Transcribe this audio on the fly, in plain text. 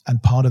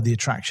And part of the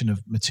attraction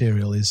of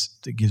material is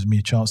it gives me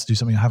a chance to do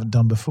something I haven't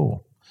done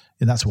before.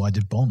 And that's why I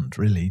did Bond,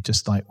 really.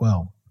 Just like,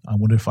 well, I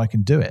wonder if I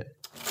can do it.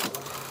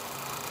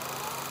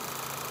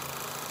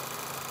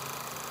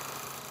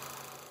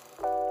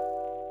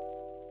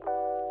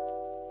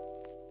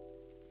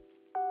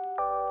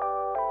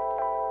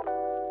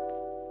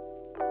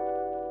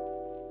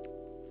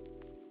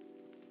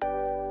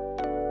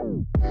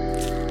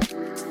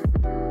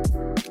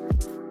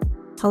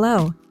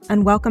 Hello,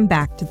 and welcome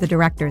back to The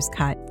Director's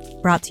Cut,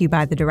 brought to you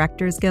by the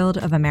Directors Guild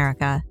of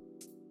America.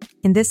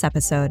 In this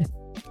episode,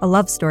 a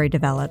love story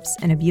develops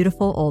in a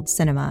beautiful old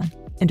cinema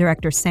in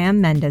director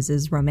Sam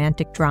Mendes'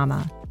 romantic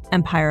drama,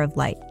 Empire of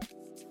Light.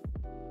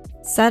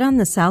 Set on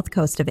the south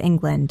coast of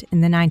England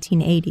in the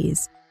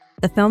 1980s,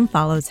 the film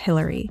follows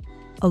Hilary,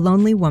 a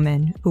lonely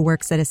woman who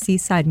works at a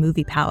seaside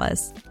movie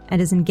palace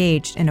and is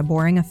engaged in a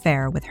boring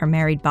affair with her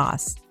married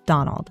boss,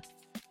 Donald.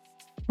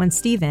 When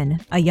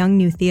Stephen, a young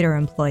new theater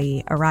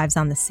employee, arrives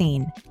on the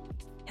scene,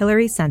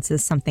 Hilary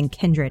senses something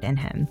kindred in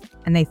him,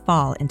 and they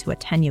fall into a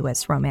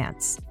tenuous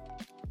romance.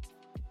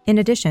 In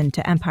addition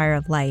to Empire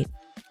of Light,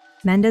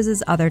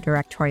 Mendes' other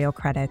directorial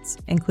credits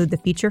include the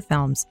feature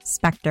films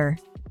Spectre,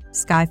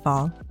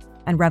 Skyfall,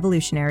 and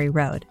Revolutionary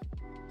Road.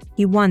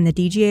 He won the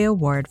DGA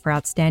Award for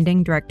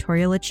Outstanding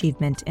Directorial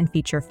Achievement in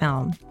Feature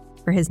Film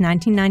for his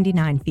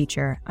 1999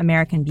 feature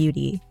American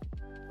Beauty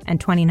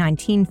and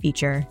 2019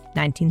 feature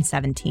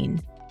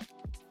 1917.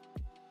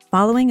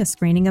 Following a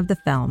screening of the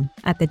film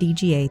at the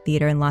DGA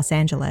Theater in Los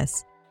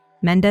Angeles,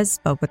 Mendes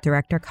spoke with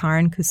director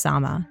Karyn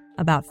Kusama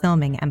about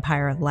filming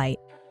Empire of Light.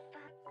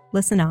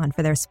 Listen on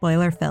for their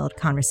spoiler-filled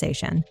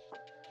conversation.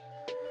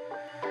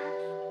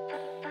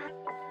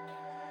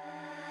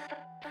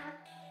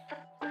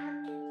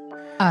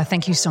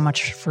 Thank you so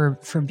much for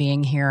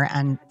being here.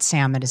 And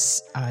Sam, it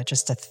is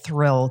just a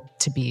thrill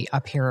to be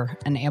up here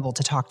and able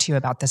to talk to you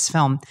about this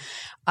film.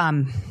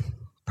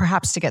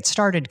 Perhaps to get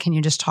started, can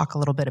you just talk a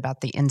little bit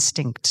about the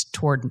instinct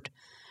toward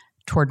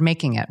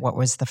making it? What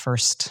was the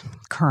first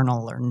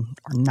kernel or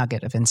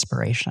nugget of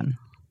inspiration?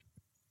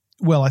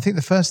 Well, I think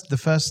the first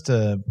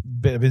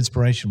bit of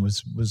inspiration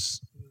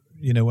was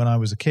when I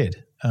was a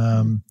kid.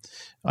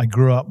 I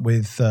grew up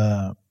with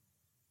a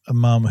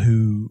mum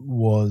who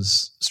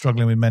was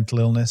struggling with mental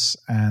illness,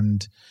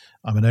 and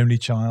I'm an only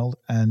child,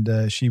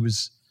 and she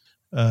was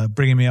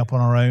bringing me up on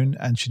her own,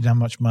 and she didn't have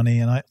much money,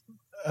 and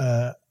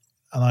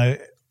I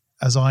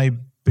as I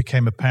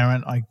became a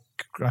parent, I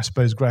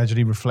suppose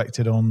gradually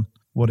reflected on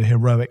what a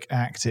heroic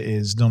act it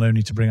is, not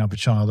only to bring up a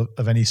child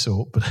of any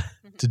sort, but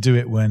to do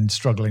it when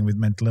struggling with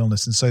mental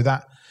illness. And so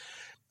that,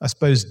 I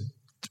suppose,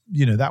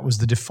 that was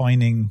the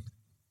defining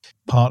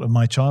part of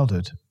my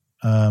childhood.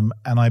 And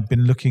I've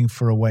been looking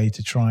for a way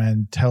to try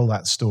and tell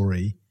that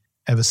story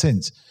ever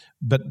since,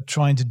 but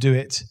trying to do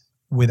it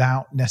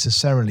without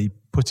necessarily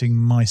putting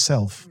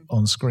myself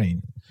on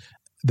screen.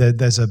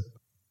 There's a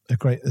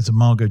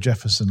Margot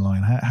Jefferson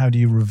line. How do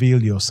you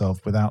reveal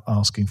yourself without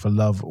asking for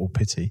love or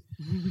pity?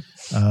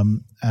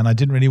 And I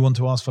didn't really want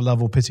to ask for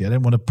love or pity. I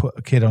didn't want to put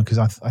a kid on because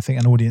I think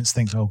an audience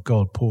thinks, oh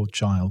God, poor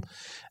child.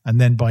 And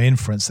then by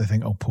inference, they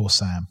think, oh, poor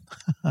Sam.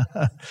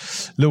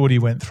 Look what he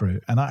went through.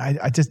 And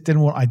I just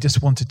didn't want, I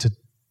just wanted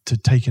to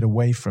take it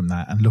away from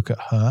that and look at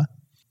her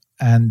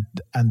and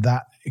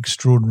that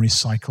extraordinary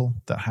cycle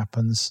that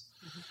happens,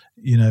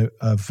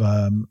 of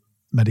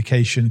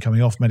medication,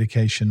 coming off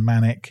medication,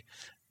 manic,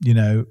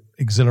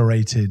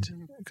 exhilarated,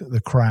 the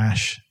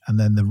crash, and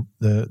then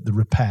the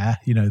repair,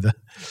 the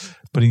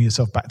putting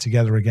yourself back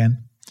together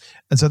again.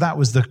 And so that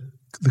was the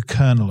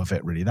kernel of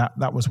it, really.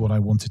 That was what I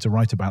wanted to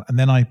write about. And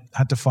then I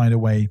had to find a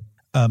way,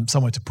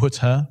 somewhere to put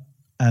her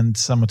and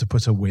someone to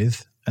put her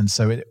with. And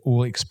so it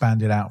all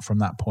expanded out from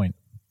that point.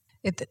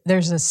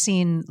 There's a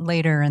scene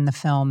later in the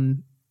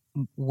film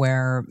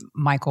where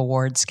Michael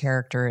Ward's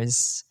character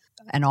is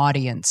an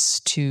audience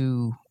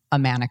to a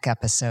manic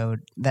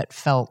episode that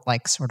felt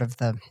like sort of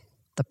the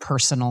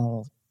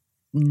personal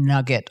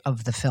nugget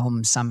of the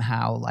film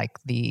somehow, like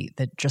the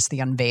just the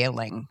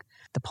unveiling,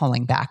 the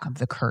pulling back of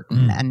the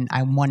curtain. And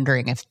I'm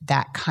wondering if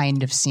that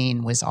kind of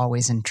scene was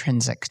always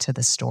intrinsic to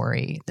the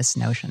story, this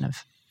notion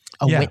of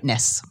a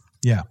witness.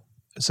 Yeah.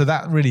 So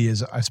that really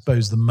is, I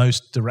suppose, the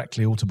most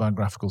directly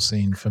autobiographical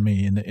scene for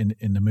me in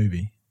the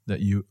movie,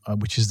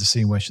 which is the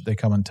scene where they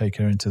come and take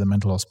her into the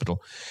mental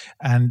hospital,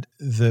 and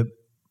the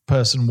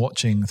person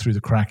watching through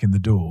the crack in the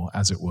door,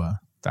 as it were,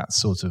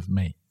 that's sort of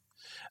me.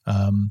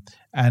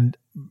 And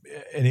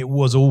it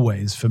was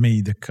always for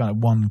me the kind of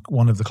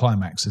one of the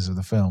climaxes of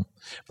the film.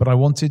 But I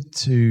wanted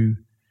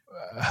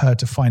her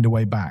to find a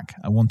way back.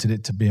 I wanted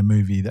it to be a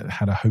movie that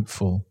had a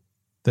hopeful,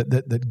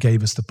 that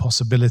gave us the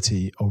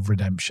possibility of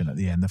redemption at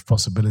the end, the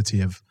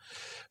possibility of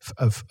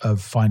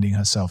finding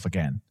herself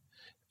again.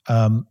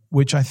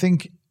 Which I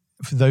think,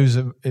 for those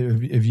of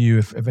you,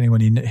 if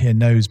anyone here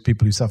knows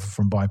people who suffer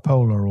from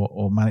bipolar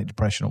or manic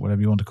depression or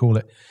whatever you want to call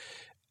it,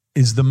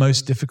 is the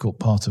most difficult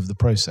part of the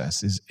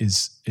process.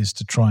 Is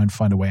to try and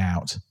find a way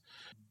out.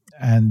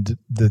 And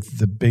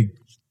the big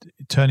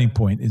turning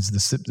point is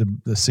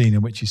the scene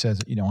in which he says,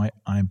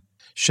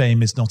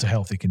 shame is not a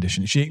healthy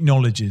condition. She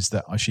acknowledges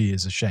that she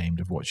is ashamed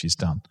of what she's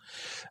done.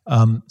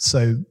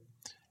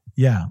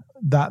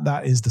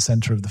 That is the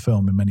center of the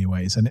film in many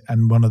ways,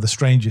 and one of the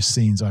strangest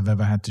scenes I've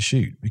ever had to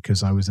shoot,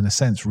 because I was in a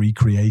sense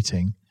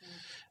recreating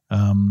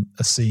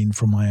a scene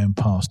from my own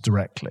past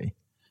directly.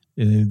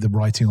 The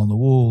writing on the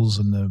walls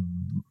and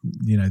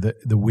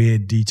the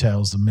weird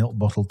details, the milk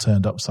bottle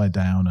turned upside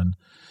down,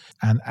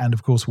 and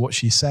of course what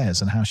she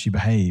says and how she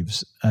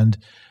behaves. And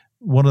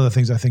one of the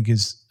things I think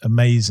is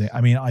amazing,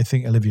 I mean, I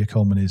think Olivia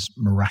Colman is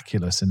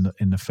miraculous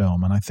in the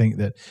film, and I think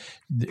that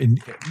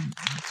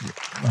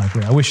I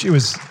agree. I wish she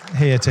was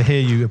here to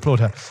hear you applaud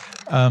her.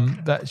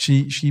 That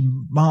she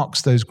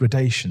marks those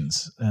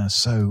gradations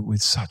so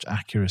with such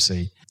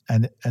accuracy,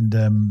 and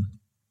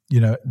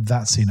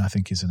that scene I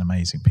think is an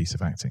amazing piece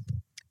of acting.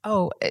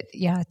 Oh, it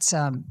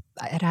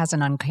has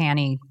an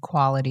uncanny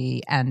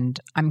quality, and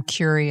I'm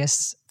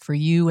curious for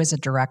you as a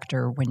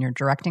director, when you're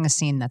directing a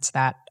scene that's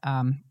that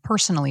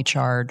personally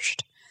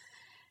charged,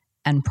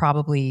 and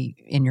probably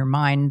in your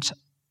mind,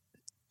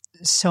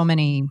 so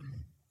many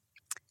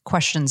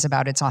questions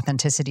about its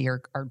authenticity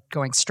are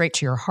going straight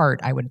to your heart,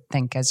 I would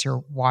think, as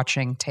you're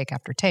watching take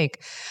after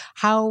take.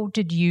 How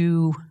did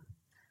you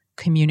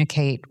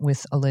communicate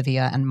with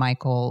Olivia and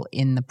Michael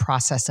in the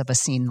process of a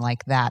scene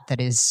like that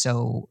is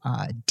so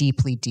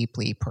deeply,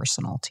 deeply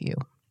personal to you?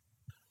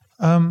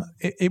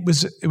 It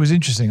was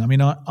interesting. I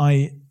mean,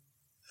 I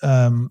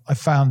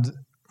found,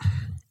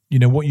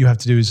 what you have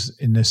to do is,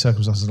 in those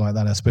circumstances like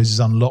that, I suppose, is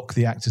unlock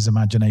the actor's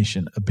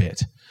imagination a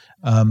bit.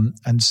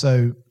 And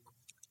so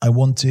I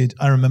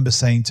remember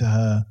saying to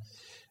her,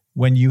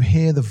 when you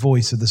hear the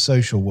voice of the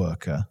social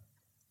worker,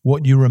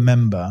 what you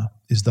remember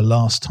is the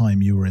last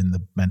time you were in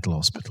the mental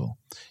hospital.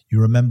 You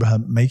remember her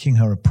making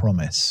her a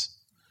promise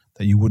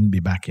that you wouldn't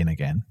be back in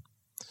again.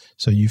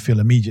 So you feel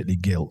immediately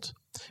guilt.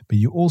 But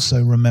you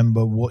also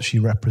remember what she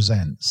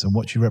represents. And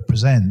what she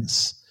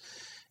represents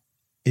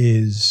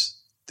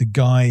is the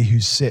guy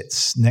who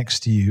sits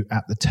next to you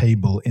at the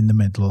table in the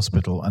mental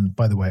hospital. And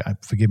by the way,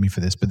 forgive me for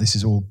this, but this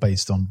is all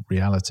based on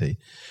reality.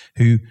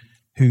 Who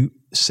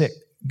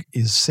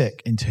is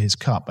sick into his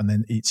cup and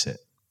then eats it.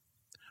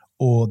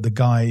 Or the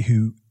guy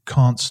who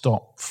can't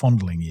stop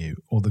fondling you,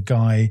 or the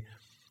guy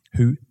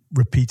who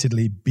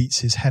repeatedly beats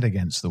his head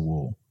against the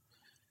wall.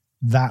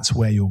 That's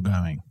where you're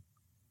going.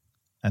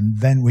 And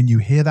then when you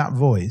hear that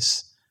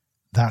voice,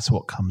 that's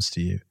what comes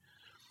to you.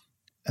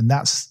 And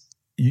that's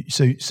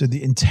so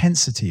the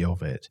intensity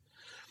of it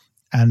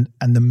and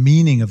the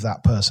meaning of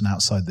that person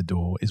outside the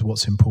door is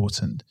what's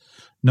important.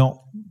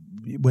 Not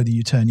whether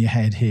you turn your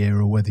head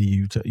here or whether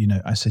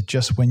I said,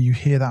 just when you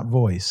hear that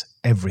voice,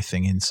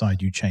 everything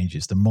inside you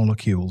changes. The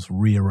molecules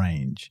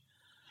rearrange.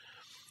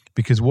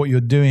 Because what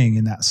you're doing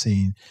in that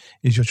scene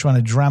is you're trying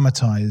to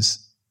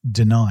dramatize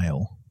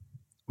denial,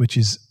 which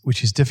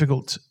is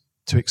difficult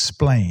to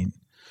explain,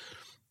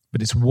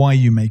 but it's why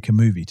you make a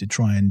movie, to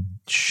try and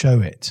show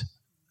it,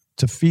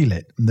 to feel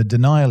it. And the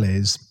denial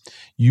is,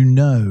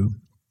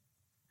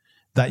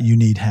 that you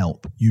need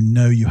help.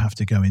 You have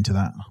to go into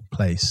that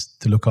place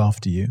to look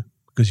after you,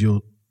 because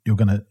you're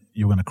gonna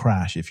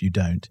crash if you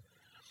don't.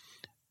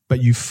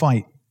 But you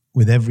fight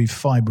with every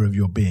fiber of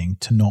your being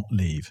to not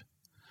leave.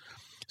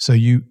 So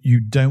you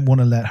don't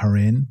want to let her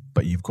in,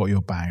 but you've got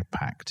your bag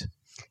packed.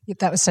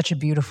 That was such a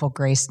beautiful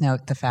grace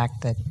note, the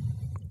fact that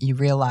you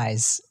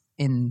realize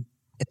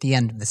at the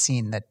end of the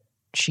scene that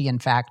she in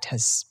fact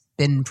has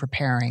been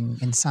preparing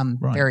in some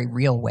very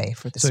real way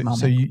for this moment.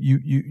 So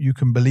you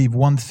can believe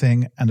one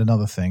thing and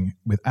another thing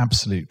with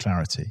absolute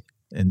clarity,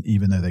 and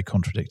even though they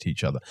contradict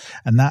each other.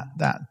 And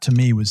that to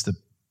me was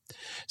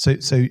so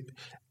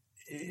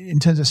in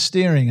terms of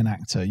steering an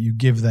actor, you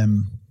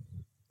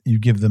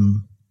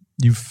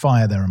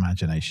fire their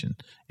imagination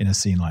in a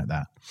scene like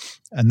that.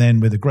 And then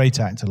with a great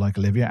actor like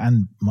Olivia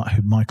and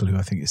Michael, who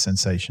I think is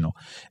sensational,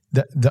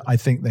 that I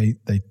think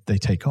they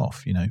take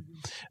off,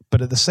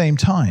 But at the same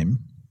time,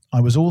 I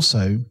was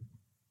also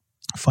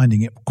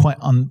finding it quite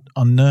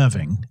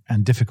unnerving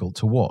and difficult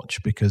to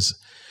watch, because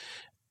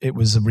it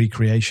was a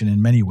recreation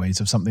in many ways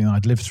of something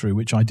I'd lived through,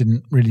 which I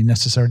didn't really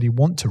necessarily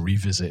want to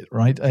revisit,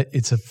 right?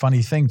 It's a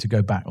funny thing to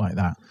go back like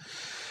that.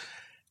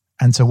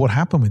 And so what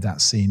happened with that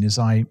scene is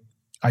I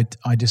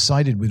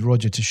decided with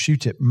Roger to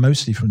shoot it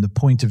mostly from the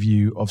point of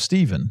view of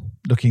Stephen,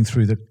 looking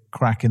through the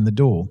crack in the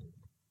door.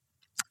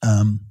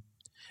 And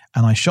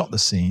I shot the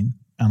scene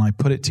and I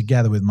put it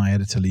together with my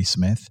editor, Lee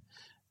Smith,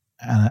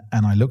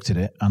 and I looked at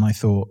it and I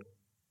thought,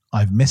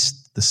 I've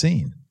missed the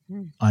scene.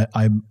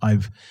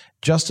 I've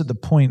just at the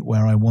point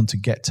where I want to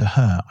get to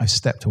her, I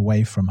stepped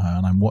away from her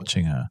and I'm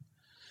watching her.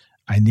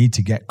 I need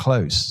to get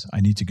close. I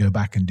need to go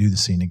back and do the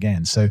scene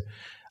again. So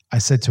I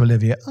said to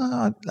Olivia,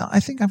 I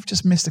think I've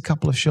just missed a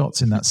couple of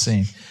shots in that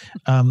scene.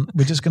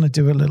 We're just going to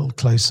do a little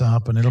close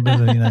up and a little bit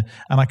of, and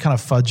I kind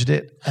of fudged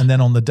it. And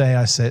then on the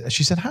day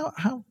she said,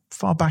 how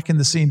far back in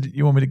the scene do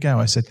you want me to go?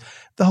 I said,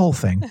 the whole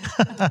thing.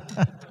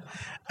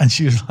 And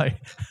she was like,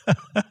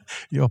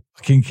 you're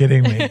fucking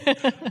kidding me.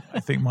 I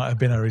think might have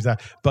been her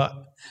exact.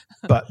 But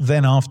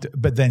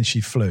then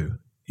she flew.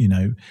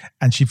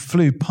 and she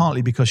flew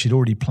partly because she'd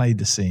already played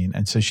the scene.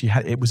 And so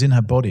it was in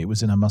her body, it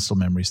was in her muscle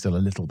memory still a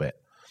little bit.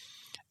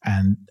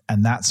 And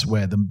that's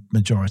where the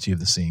majority of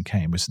the scene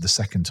came, was the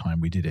second time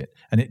we did it.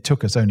 And it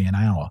took us only an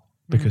hour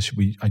because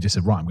I just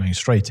said, right, I'm going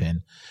straight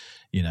in,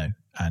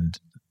 and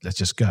let's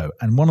just go.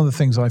 And one of the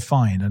things I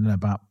find, I don't know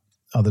about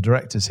other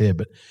directors here,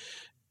 but,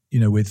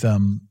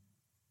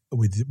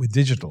 with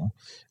digital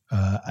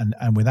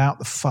and without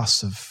the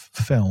fuss of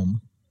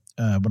film,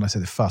 when I say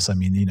the fuss, I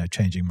mean,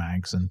 changing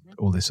mags and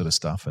all this sort of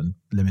stuff and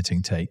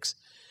limiting takes,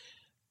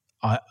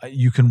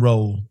 you can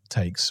roll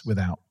takes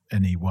without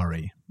any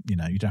worry. You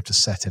don't have to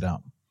set it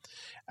up.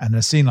 And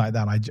a scene like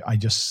that, I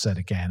just said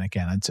again,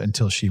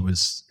 until she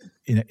was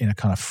in a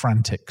kind of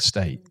frantic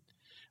state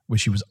where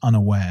she was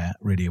unaware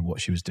really of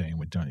what she was doing,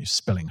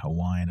 spilling her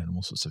wine and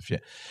all sorts of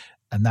shit.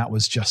 And that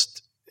was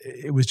just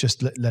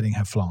letting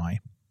her fly.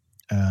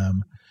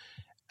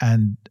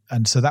 And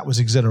so that was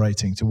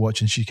exhilarating to watch.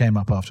 And she came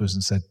up afterwards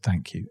and said,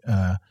 thank you.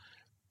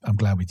 I'm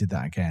glad we did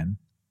that again.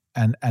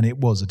 And it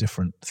was a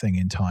different thing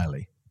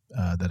entirely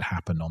that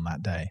happened on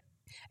that day.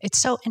 It's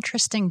so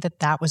interesting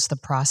that was the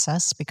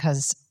process,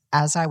 because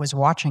as I was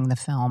watching the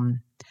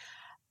film,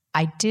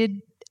 I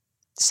did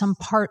some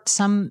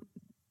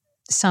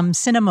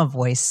cinema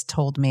voice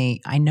told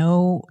me, I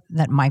know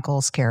that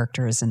Michael's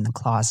character is in the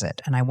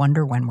closet and I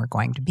wonder when we're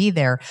going to be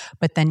there.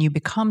 But then you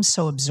become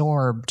so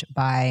absorbed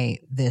by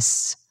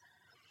this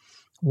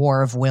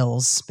war of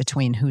wills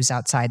between who's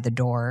outside the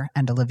door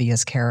and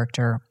Olivia's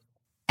character.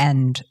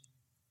 And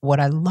what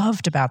I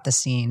loved about the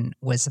scene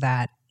was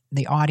that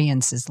the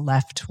audience is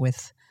left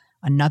with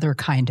another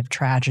kind of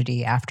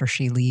tragedy after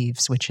she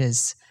leaves, which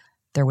is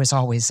there was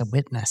always a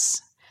witness.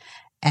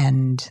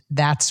 And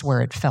that's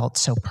where it felt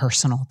so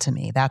personal to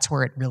me. That's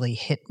where it really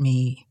hit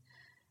me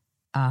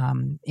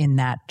in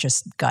that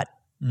just gut,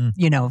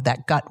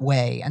 that gut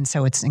way. And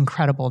so it's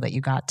incredible that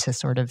you got to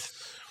sort of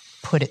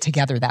put it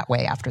together that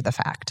way after the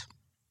fact.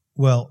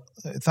 Well,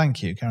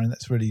 thank you, Karyn.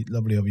 That's really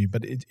lovely of you.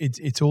 But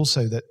it's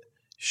also that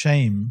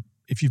shame,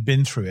 if you've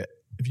been through it,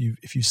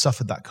 if you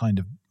suffered that kind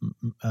of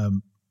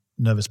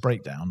nervous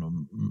breakdown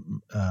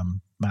or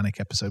manic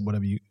episode,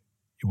 whatever you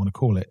want to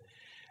call it,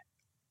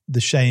 the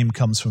shame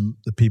comes from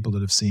the people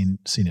that have seen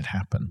it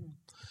happen.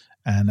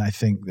 And I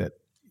think that,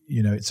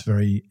 it's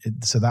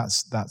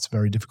that's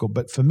very difficult.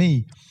 But for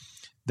me,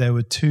 there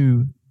were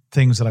two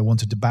things that I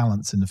wanted to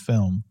balance in the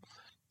film.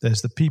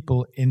 There's the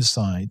people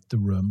inside the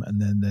room, and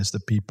then there's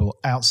the people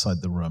outside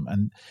the room.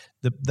 And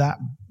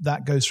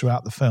that goes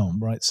throughout the film,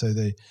 right? So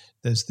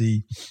there's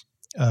the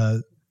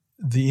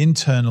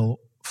internal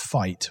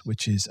fight,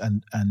 which is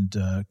and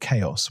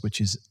chaos, which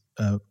is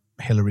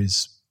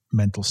Hillary's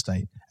mental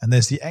state, and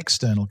there's the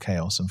external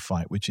chaos and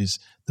fight, which is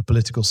the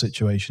political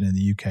situation in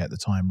the UK at the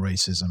time,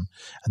 racism,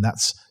 and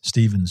that's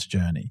Stephen's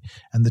journey.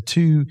 And the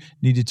two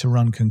needed to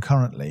run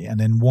concurrently, and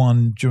then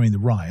one during the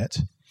riot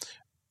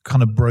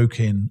kind of broke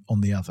in on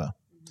the other.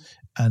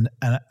 And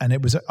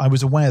it was, I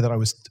was aware that I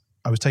was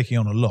taking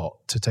on a lot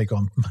to take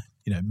on,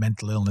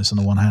 mental illness on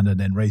the one hand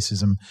and then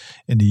racism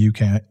in the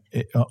UK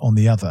on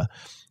the other.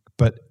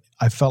 But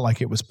I felt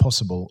like it was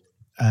possible,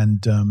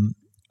 and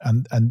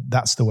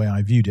that's the way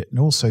I viewed it. And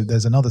also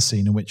there's another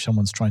scene in which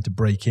someone's trying to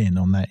break in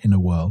on their inner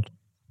world.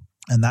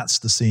 And that's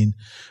the scene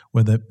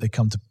where they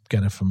come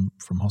together from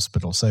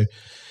hospital. So,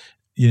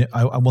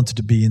 I wanted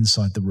to be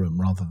inside the room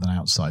rather than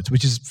outside,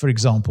 which is, for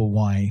example,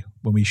 why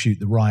when we shoot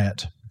the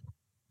riot,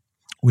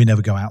 we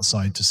never go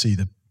outside to see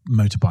the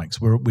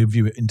motorbikes. We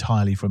view it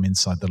entirely from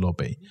inside the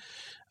lobby.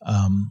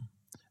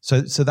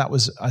 So that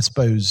was, I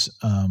suppose,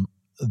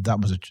 that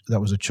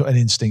was an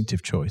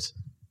instinctive choice.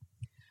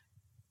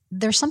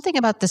 There's something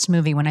about this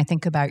movie when I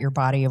think about your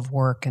body of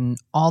work and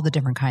all the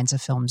different kinds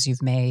of films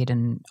you've made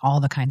and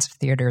all the kinds of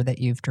theater that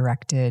you've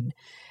directed.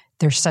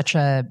 There's such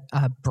a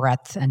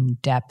breadth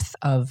and depth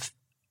of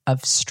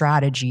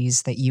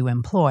strategies that you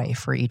employ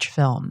for each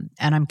film.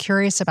 And I'm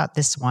curious about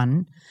this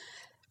one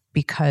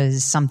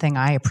because something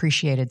I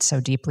appreciated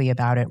so deeply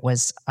about it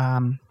was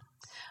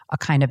a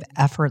kind of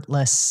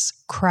effortless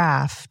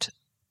craft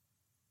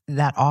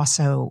that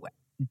also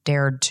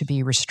dared to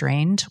be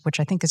restrained, which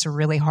I think is a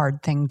really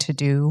hard thing to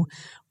do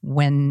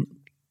when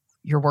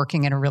you're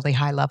working at a really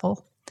high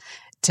level,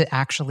 to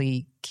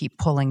actually keep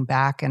pulling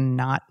back and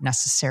not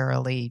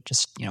necessarily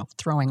just,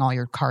 throwing all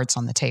your cards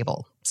on the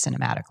table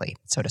cinematically,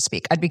 so to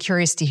speak. I'd be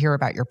curious to hear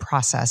about your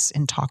process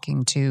in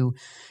talking to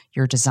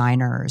your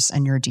designers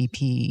and your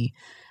DP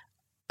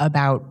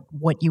about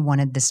what you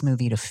wanted this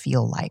movie to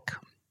feel like.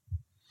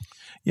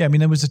 Yeah, I mean,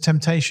 there was a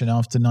temptation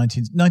after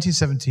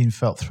 1917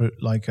 felt through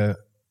like a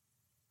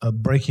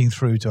breaking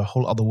through to a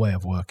whole other way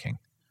of working,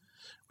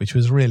 which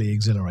was really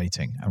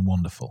exhilarating and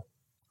wonderful.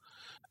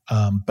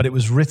 But it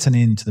was written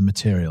into the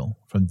material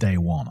from day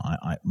one.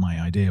 My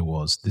idea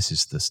was, this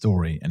is the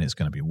story, and it's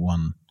going to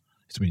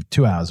be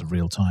 2 hours of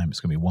real time. It's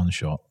going to be one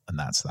shot, and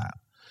that's that.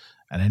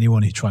 And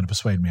anyone who tried to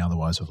persuade me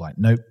otherwise was like,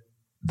 nope,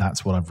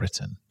 that's what I've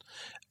written.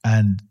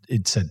 And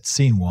it said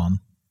scene one,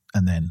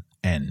 and then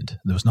end.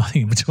 There was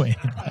nothing in between,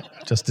 right?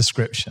 Just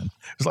description.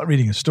 It was like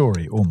reading a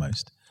story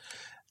almost.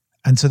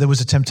 And so there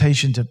was a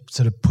temptation to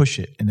sort of push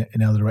it in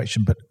another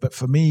direction. But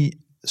for me,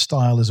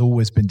 style has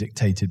always been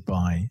dictated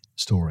by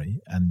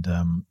story and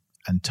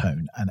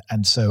tone.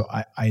 And so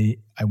I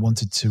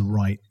wanted to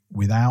write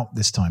without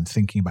this time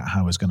thinking about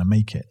how I was going to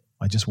make it.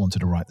 I just wanted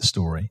to write the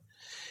story.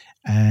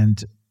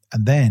 And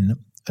then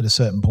at a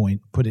certain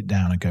point, put it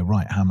down and go,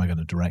 right, how am I going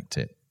to direct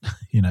it?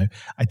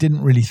 I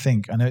didn't really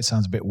think, I know it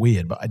sounds a bit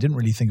weird, but I didn't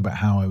really think about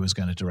how I was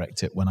going to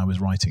direct it when I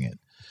was writing it.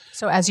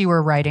 So as you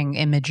were writing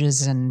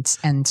images and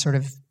sort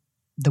of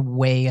the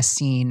way a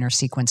scene or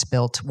sequence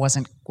built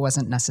wasn't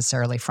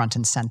necessarily front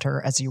and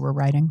center as you were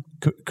writing?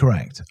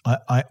 Correct.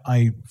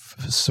 I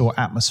saw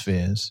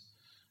atmospheres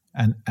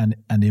and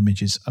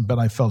images, but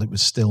I felt it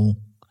was still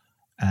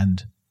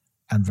and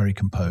very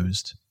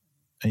composed.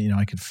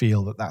 I could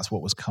feel that that's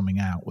what was coming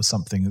out was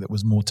something that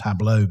was more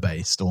tableau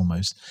based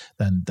almost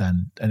than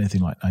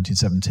anything like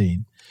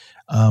 1917.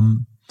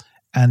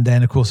 And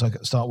then, of course, I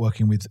start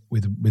working with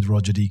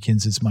Roger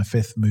Deakins. It's my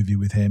 5th movie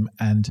with him,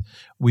 and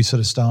we sort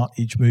of start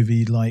each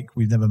movie like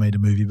we've never made a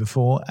movie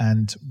before,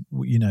 and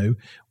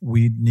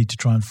we need to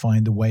try and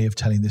find a way of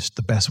telling this,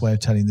 the best way of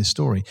telling this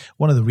story.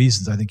 One of the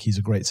reasons I think he's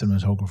a great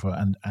cinematographer,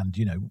 and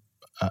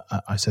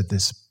I said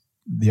this.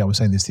 I was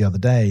saying this the other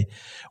day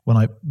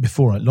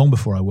long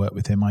before I worked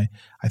with him. I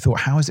thought,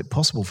 how is it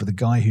possible for the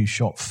guy who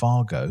shot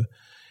Fargo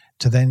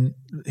to then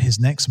his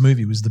next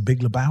movie was The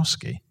Big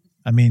Lebowski?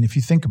 I mean, if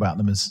you think about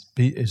them as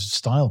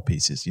style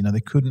pieces, they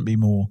couldn't be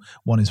more.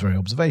 One is very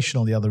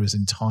observational, the other is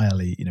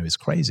entirely, is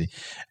crazy,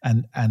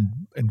 and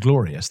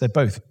glorious. They're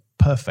both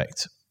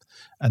perfect,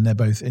 and they're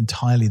both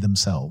entirely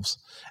themselves.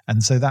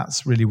 And so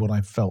that's really what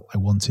I felt I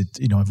wanted.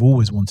 I've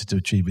always wanted to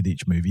achieve with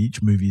each movie.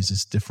 Each movie is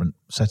this different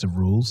set of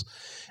rules,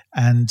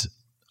 and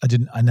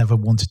I never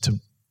wanted to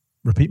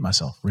repeat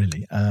myself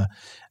really.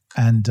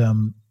 And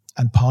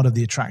part of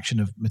the attraction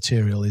of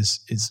material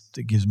is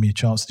it gives me a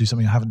chance to do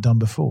something I haven't done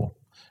before.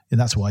 And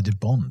that's why I did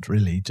Bond,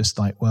 really. Just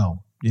like, I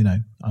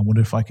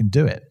wonder if I can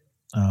do it.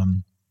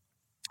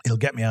 It'll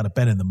get me out of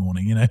bed in the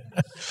morning,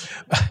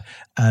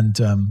 and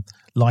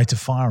light a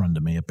fire under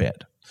me a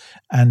bit.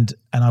 And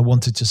I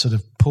wanted to sort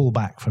of pull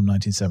back from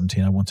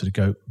 1917. I wanted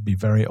to be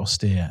very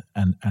austere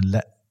and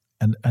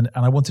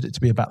I wanted it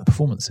to be about the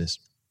performances.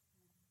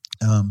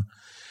 And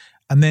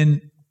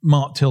then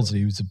Mark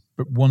Tilsley, who's a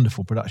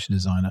wonderful production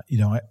designer,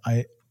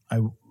 I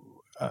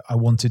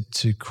wanted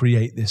to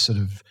create this sort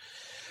of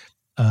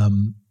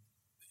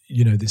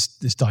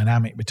this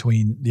dynamic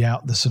between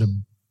the sort of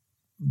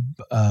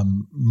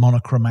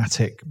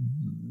monochromatic,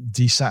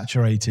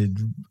 desaturated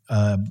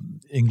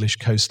English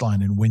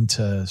coastline in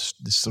winter,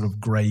 this sort of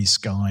grey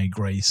sky,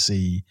 grey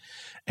sea,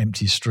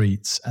 empty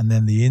streets, and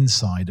then the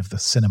inside of the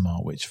cinema,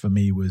 which for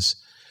me was,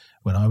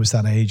 when I was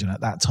that age and at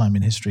that time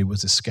in history,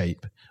 was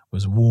escape,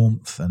 was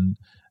warmth and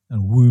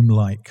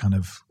womb-like kind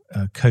of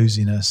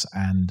coziness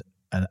and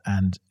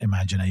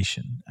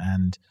imagination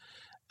and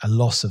a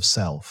loss of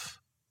self.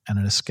 And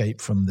an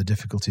escape from the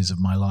difficulties of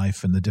my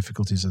life and the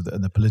difficulties of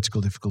the political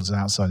difficulties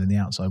outside in the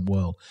outside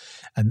world.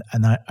 And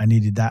I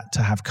needed that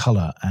to have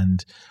color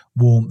and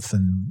warmth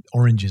and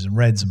oranges and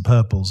reds and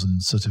purples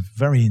and sort of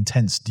very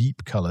intense,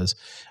 deep colors.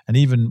 And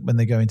even when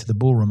they go into the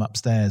ballroom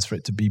upstairs, for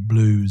it to be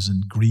blues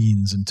and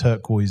greens and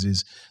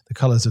turquoises, the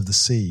colors of the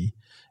sea,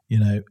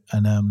 and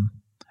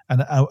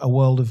a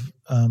world of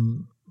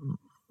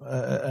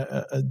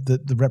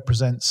that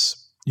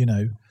represents,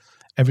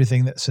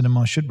 everything that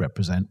cinema should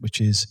represent,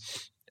 which is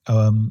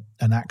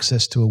an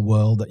access to a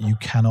world that you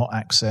cannot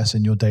access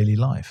in your daily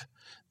life.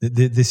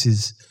 This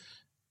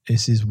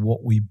is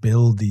what we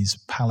build these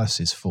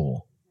palaces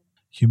for.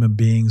 Human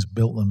beings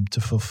built them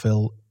to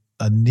fulfill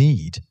a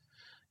need.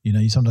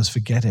 You sometimes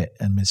forget it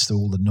amidst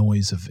all the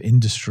noise of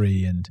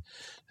industry and,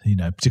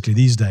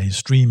 particularly these days,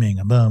 streaming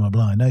and blah, blah,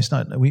 blah. No, it's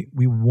not. We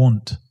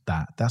want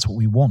that. That's what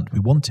we want. We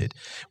want it.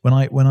 When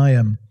I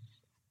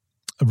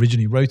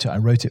originally wrote it, I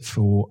wrote it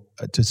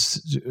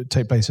to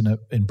take place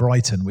in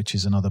Brighton, which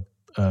is another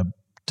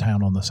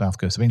town on the south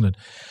coast of England,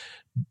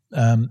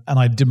 and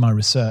I did my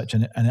research,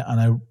 and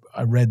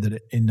I read that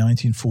in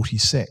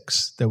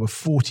 1946 there were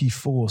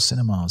 44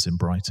 cinemas in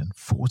Brighton.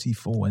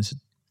 44. It's a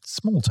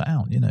small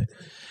town,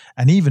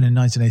 and even in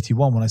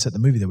 1981 when I set the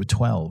movie there were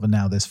 12, and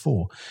now there's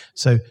 4.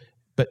 So,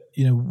 but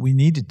we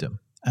needed them,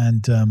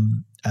 and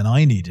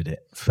I needed it.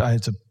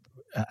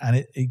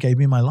 And it gave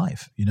me my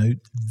life. The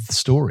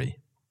story,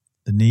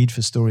 the need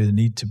for story, the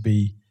need to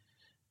be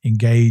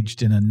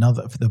engaged in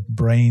another, for the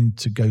brain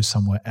to go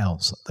somewhere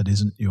else that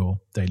isn't your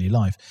daily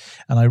life.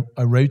 And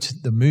I wrote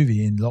the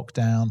movie in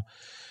lockdown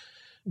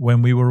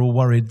when we were all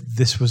worried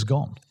this was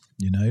gone,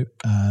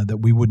 that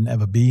we wouldn't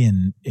ever be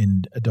in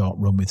a dark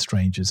room with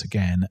strangers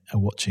again,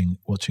 watching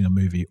a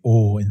movie,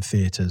 or in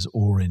theaters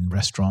or in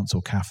restaurants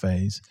or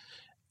cafes.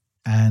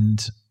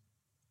 And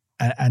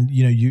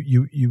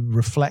you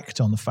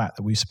reflect on the fact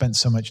that we spent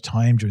so much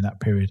time during that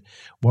period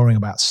worrying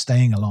about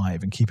staying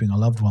alive and keeping our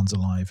loved ones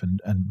alive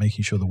and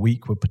making sure the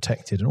weak were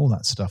protected and all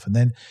that stuff. And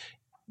then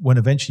when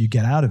eventually you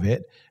get out of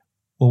it,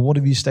 well, what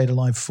have you stayed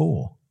alive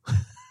for?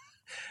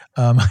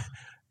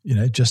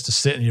 Just to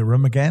sit in your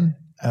room again,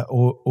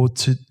 or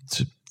to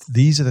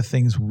these are the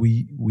things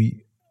we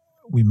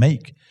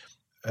make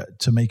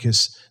to make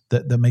us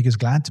that make us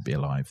glad to be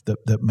alive,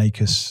 that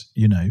make us,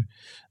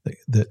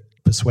 that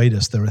persuade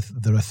us there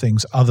are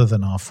things other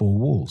than our four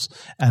walls,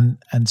 and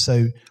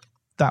so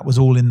that was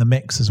all in the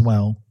mix as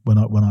well when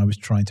I was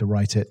trying to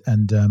write it,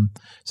 and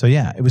so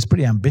yeah, it was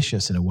pretty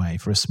ambitious in a way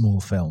for a small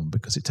film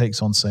because it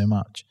takes on so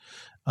much,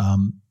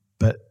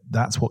 but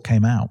that's what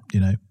came out,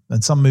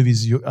 And some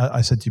movies,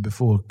 I said to you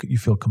before, you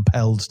feel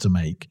compelled to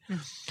make,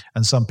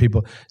 and some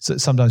people. So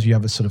sometimes you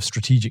have a sort of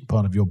strategic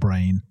part of your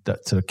brain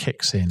that sort of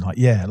kicks in,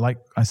 like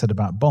I said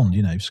about Bond,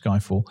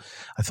 Skyfall.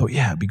 I thought,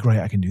 yeah, it'd be great.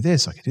 I can do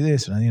this,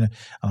 and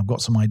I've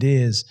got some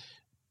ideas,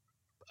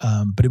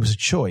 but it was a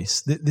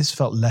choice. This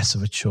felt less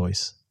of a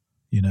choice,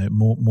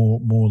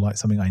 more like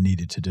something I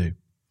needed to do.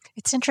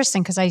 It's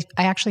interesting because I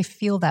actually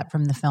feel that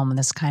from the film, and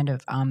this kind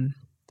of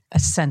a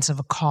sense of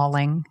a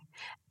calling.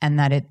 And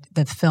that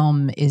the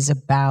film is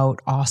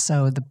about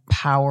also the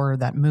power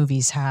that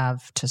movies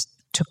have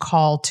to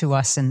call to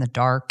us in the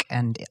dark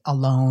and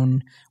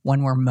alone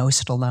when we're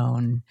most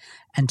alone,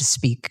 and to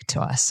speak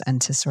to us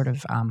and to sort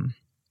of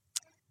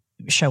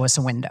show us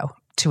a window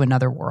to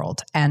another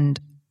world. And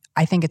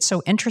I think it's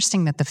so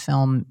interesting that the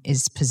film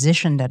is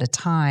positioned at a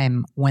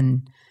time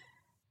when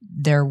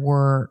there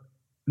were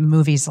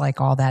movies like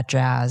All That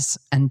Jazz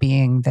and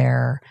Being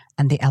There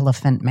and The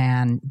Elephant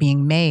Man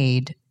being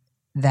made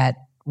that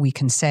we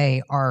can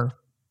say are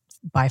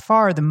by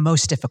far the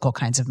most difficult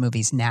kinds of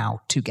movies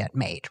now to get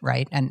made,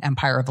 right? And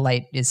Empire of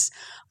Light is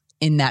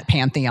in that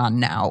pantheon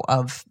now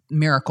of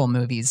miracle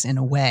movies in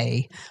a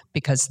way,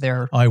 because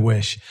they're. I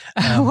wish.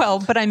 Well,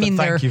 but I mean,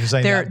 thank you for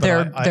saying that,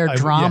 they're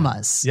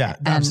dramas. Yeah,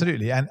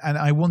 absolutely. And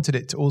I wanted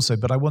it to also,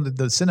 but I wanted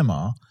the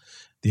cinema,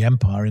 the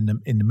Empire in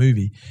the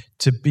movie,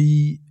 to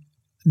be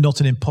not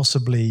an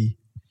impossibly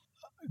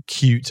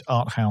cute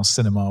art house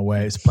cinema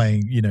where it's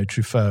playing,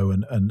 Truffaut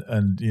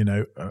and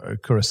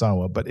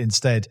Kurosawa, but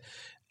instead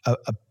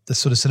the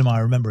sort of cinema I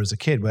remember as a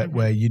kid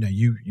where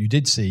you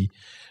did see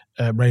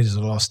Raiders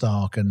of the Lost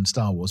Ark and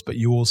Star Wars, but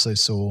you also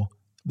saw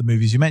the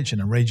movies you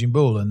mentioned, and Raging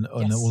Bull and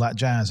yes. All That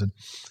Jazz and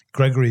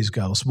Gregory's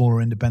Girl,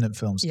 smaller independent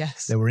films.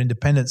 Yes. There were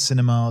independent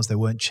cinemas, there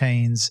weren't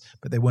chains,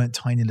 but they weren't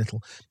tiny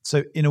little.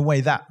 So in a way,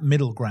 that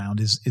middle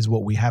ground is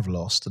what we have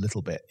lost a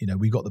little bit.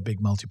 We got the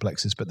big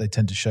multiplexes, but they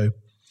tend to show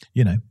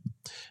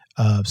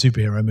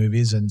superhero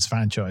movies and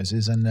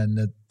franchises, and then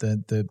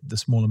the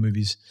smaller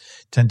movies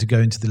tend to go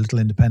into the little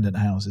independent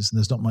houses, and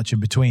there's not much in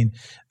between.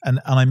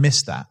 And I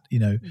miss that,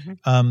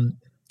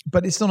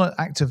 but it's not an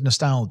act of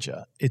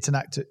nostalgia. It's an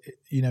act of,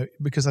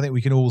 because I think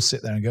we can all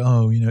sit there and go,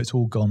 oh, it's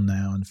all gone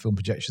now, and film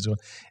projections.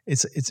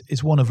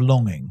 It's one of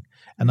longing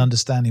and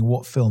understanding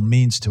what film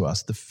means to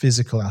us, the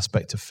physical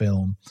aspect of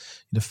film,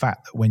 the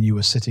fact that when you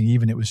were sitting,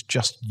 even it was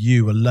just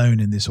you alone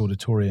in this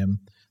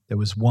auditorium, there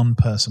was one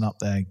person up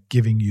there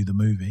giving you the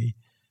movie.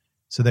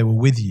 So they were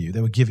with you.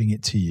 They were giving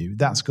it to you.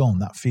 That's gone.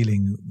 That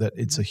feeling that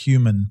it's a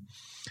human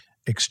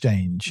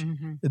exchange,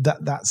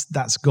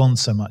 that's gone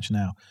so much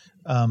now.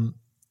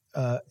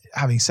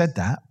 Having said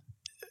that,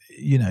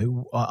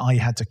 I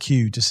had to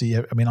queue to see.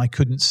 I mean, I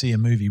couldn't see a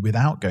movie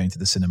without going to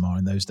the cinema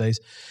in those days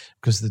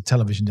because the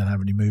television didn't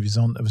have any movies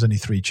on. There was only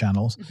 3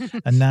 channels.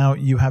 And now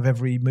you have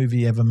every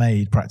movie ever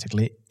made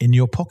practically in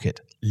your pocket,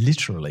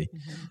 literally,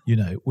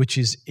 which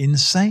is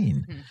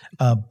insane,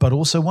 but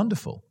also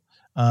wonderful.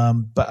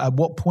 But at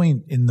what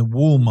point in the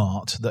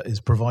Walmart that is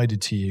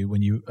provided to you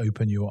when you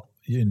open your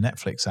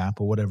Netflix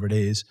app or whatever it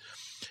is,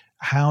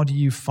 how do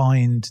you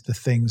find the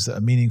things that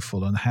are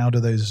meaningful, and how do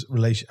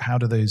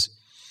those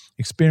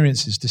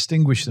experiences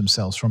distinguish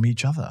themselves from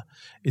each other?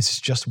 It's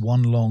just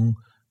one long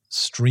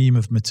stream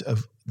of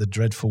the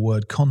dreadful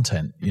word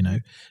content,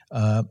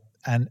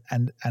 and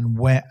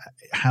where,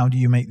 how do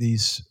you make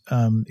these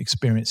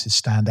experiences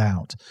stand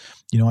out?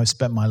 I've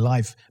spent my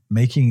life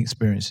making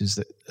experiences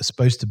that are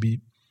supposed to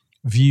be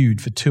viewed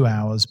for 2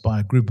 hours by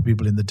a group of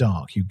people in the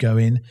dark. You go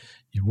in,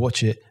 you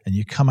watch it, and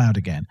you come out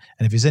again.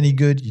 And if it's any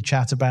good, you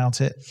chat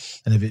about it.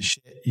 And if it's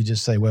shit, you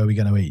just say, where are we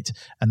going to eat?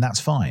 And that's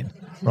fine,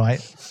 right?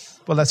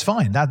 Well, that's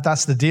fine.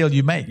 That's the deal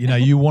you make.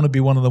 You want to be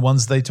one of the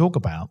ones they talk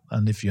about.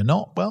 And if you're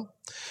not, well,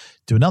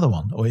 do another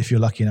one. Or if you're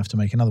lucky enough to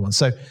make another one.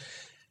 So,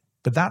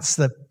 but that's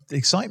the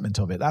excitement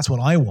of it. That's what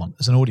I want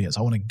as an audience.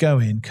 I want to go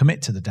in,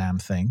 commit to the damn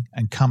thing,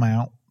 and come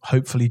out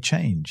hopefully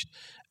changed.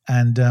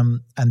 And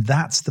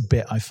that's the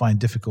bit I find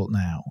difficult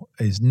now,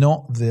 is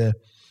not the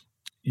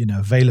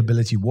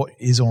availability, what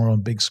is on a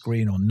big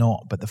screen or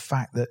not, but the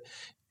fact that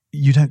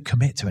you don't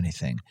commit to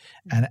anything.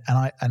 And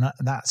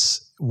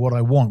that's what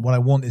I want. What I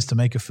want is to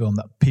make a film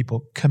that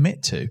people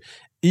commit to,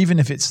 even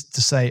if it's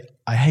to say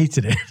I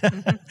hated it.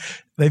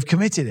 They've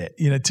committed it,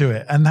 to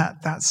it, and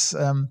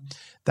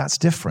that's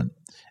different.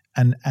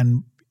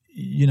 And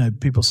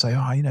people say,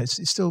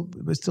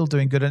 we're still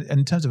doing good. And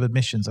in terms of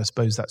admissions, I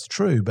suppose that's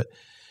true, but.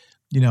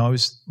 I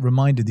was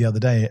reminded the other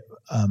day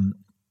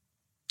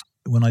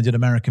when I did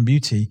American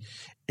Beauty,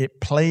 it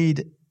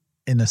played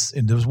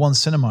there was one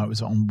cinema. It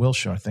was on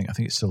Wilshire, I think. I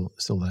think it's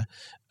still there.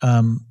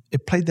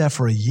 It played there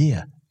for a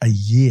year.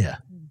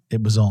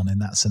 It was on in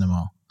that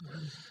cinema,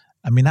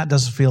 I mean, that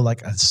does feel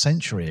like a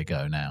century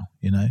ago now.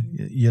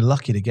 You're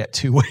lucky to get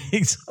 2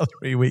 weeks or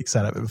 3 weeks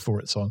out of it before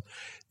it's on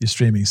your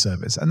streaming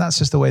service. And that's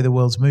just the way the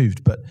world's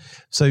moved. But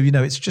so,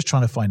 it's just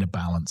trying to find a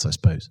balance, I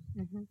suppose.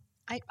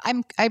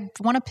 Mm-hmm. I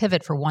want to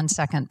pivot for 1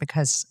 second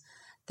because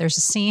there's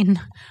a scene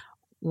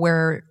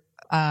where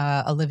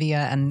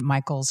Olivia and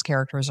Michael's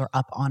characters are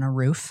up on a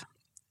roof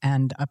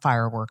and a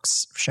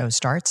fireworks show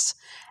starts.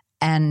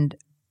 And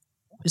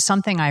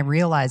something I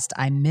realized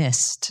I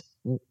missed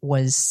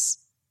was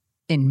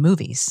in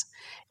movies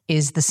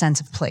is the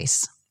sense of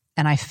place.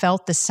 And I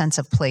felt this sense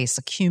of place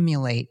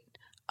accumulate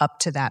up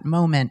to that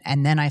moment.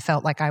 And then I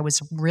felt like I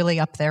was really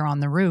up there on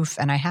the roof.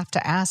 And I have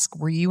to ask,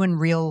 were you in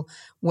real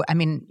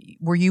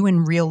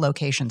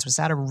locations? Was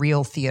that a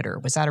real theater?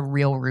 Was that a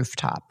real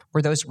rooftop?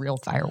 Were those real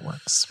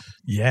fireworks?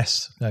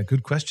 Yes.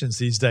 Good questions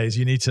these days.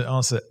 You need to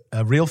answer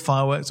real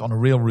fireworks on a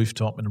real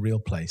rooftop in a real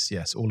place.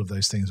 Yes, all of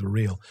those things were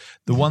real.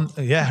 The one,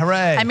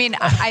 hooray. I mean,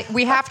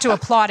 we have to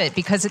applaud it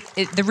because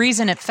the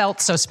reason it felt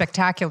so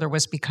spectacular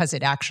was because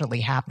it actually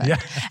happened. Yeah.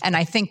 And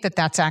I think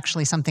that's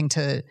actually something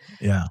to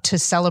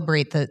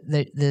celebrate.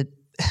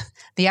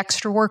 The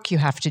extra work you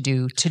have to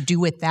do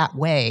it that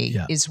way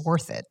is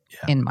worth it,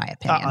 in my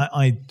opinion.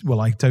 I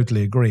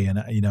totally agree. And,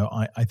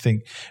 I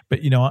think, but,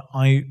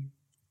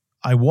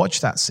 I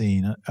watched that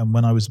scene, and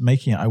when I was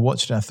making it, I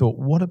watched it and I thought,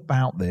 what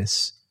about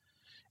this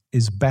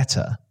is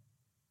better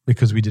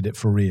because we did it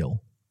for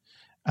real?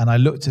 And I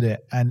looked at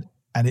it and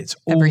it's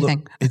all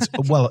everything.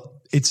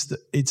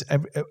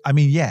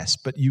 Yes,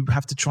 but you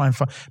have to try and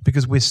find,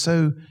 because we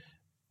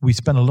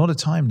spend a lot of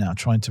time now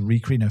trying to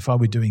recreate. If I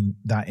were doing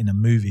that in a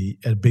movie,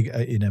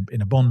 in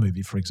a Bond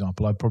movie, for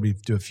example, I'd probably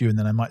do a few and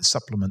then I might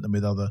supplement them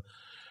with other,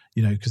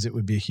 because it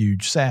would be a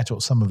huge set, or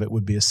some of it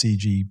would be a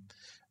CG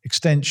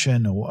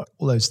extension, or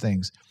all those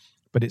things.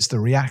 But it's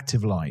the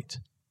reactive light.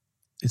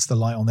 It's the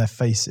light on their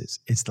faces.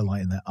 It's the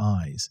light in their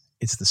eyes.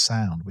 It's the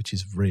sound, which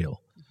is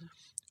real.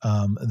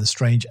 And the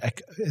strange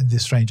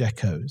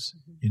echoes,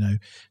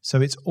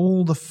 So it's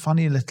all the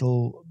funny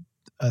little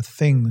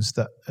things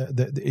that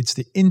it's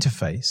the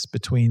interface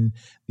between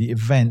the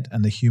event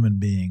and the human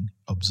being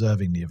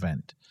observing the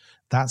event.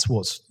 That's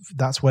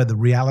where the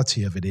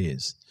reality of it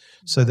is.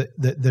 So that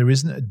there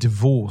isn't a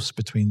divorce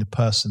between the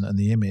person and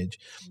the image.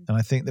 And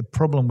I think the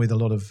problem with a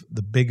lot of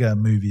the bigger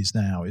movies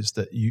now is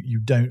that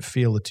you don't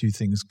feel the two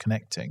things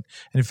connecting.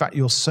 And in fact,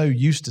 you're so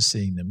used to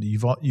seeing them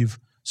that you've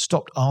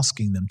stopped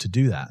asking them to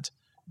do that,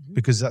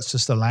 because that's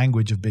just the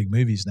language of big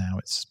movies now.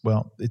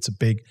 It's a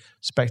big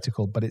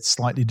spectacle, but it's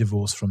slightly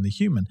divorced from the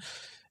human.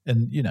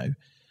 And,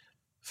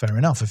 fair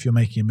enough if you're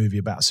making a movie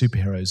about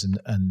superheroes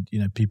and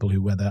people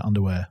who wear their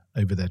underwear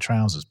over their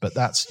trousers, but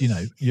that's,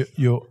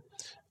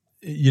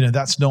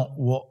 that's not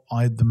what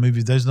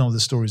those are not the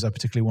stories I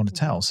particularly want to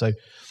tell. So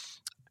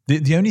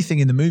the only thing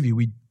in the movie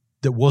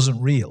that wasn't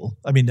real,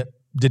 that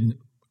didn't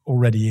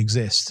already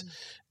exist,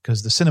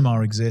 because the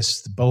cinema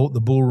exists,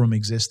 the ballroom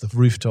exists, the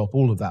rooftop,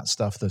 all of that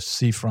stuff, the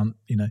seafront,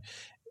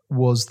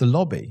 was the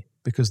lobby,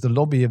 because the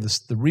lobby of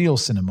the real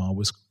cinema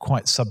was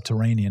quite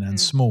subterranean and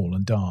small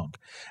and dark.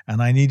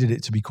 And I needed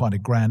it to be quite a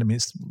grand,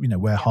 it's,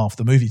 where half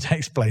the movie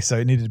takes place. So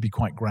it needed to be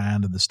quite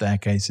grand, and the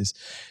staircases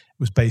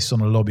was based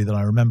on a lobby that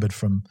I remembered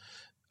from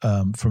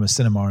a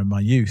cinema in my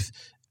youth.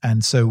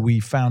 And so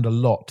we found a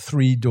lot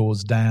 3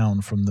 doors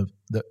down from the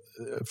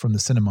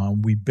cinema,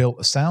 and we built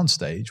a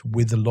soundstage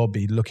with the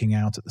lobby looking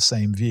out at the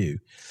same view.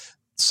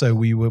 So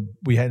we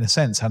had, in a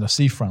sense, had a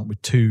seafront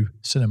with 2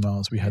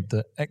 cinemas. We had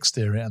the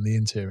exterior and the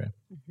interior.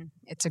 Mm-hmm.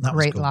 It's a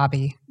great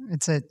lobby.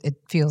 It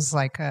feels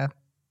like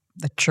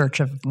the church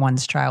of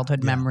one's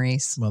childhood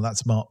memories. Well,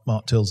 that's Mark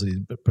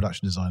Tilsley, the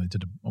production designer,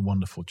 did a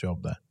wonderful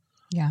job there.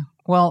 Yeah.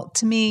 Well,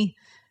 to me,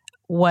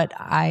 what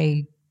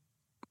I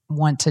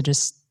want to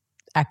just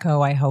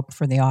echo, I hope,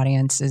 for the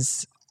audience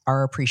is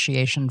our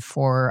appreciation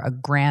for a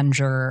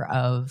grandeur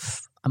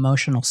of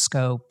emotional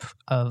scope,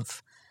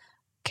 of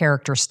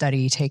character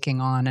study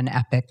taking on an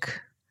epic,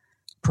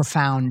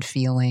 profound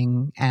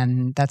feeling.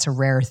 And that's a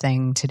rare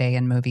thing today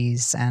in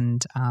movies.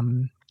 And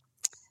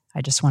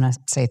I just want to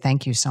say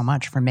thank you so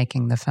much for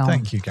making the film.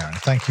 Thank you, Karyn.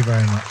 Thank you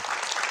very much.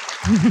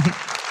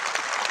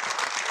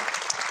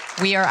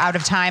 We are out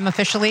of time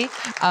officially,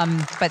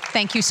 but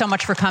thank you so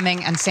much for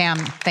coming. And Sam,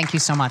 thank you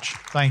so much.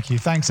 Thank you.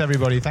 Thanks,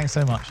 everybody. Thanks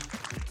so much.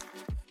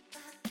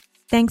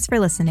 Thanks for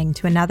listening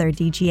to another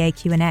DGA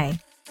Q&A.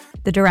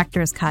 The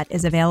Director's Cut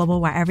is available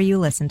wherever you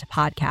listen to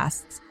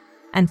podcasts.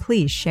 And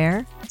please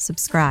share,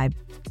 subscribe,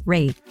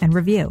 rate, and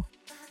review.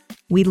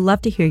 We'd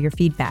love to hear your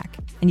feedback,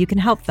 and you can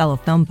help fellow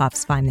film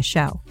buffs find the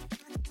show.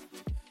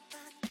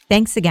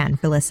 Thanks again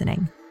for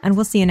listening, and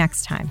we'll see you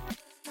next time.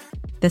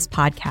 This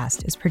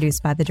podcast is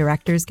produced by the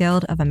Directors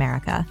Guild of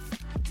America.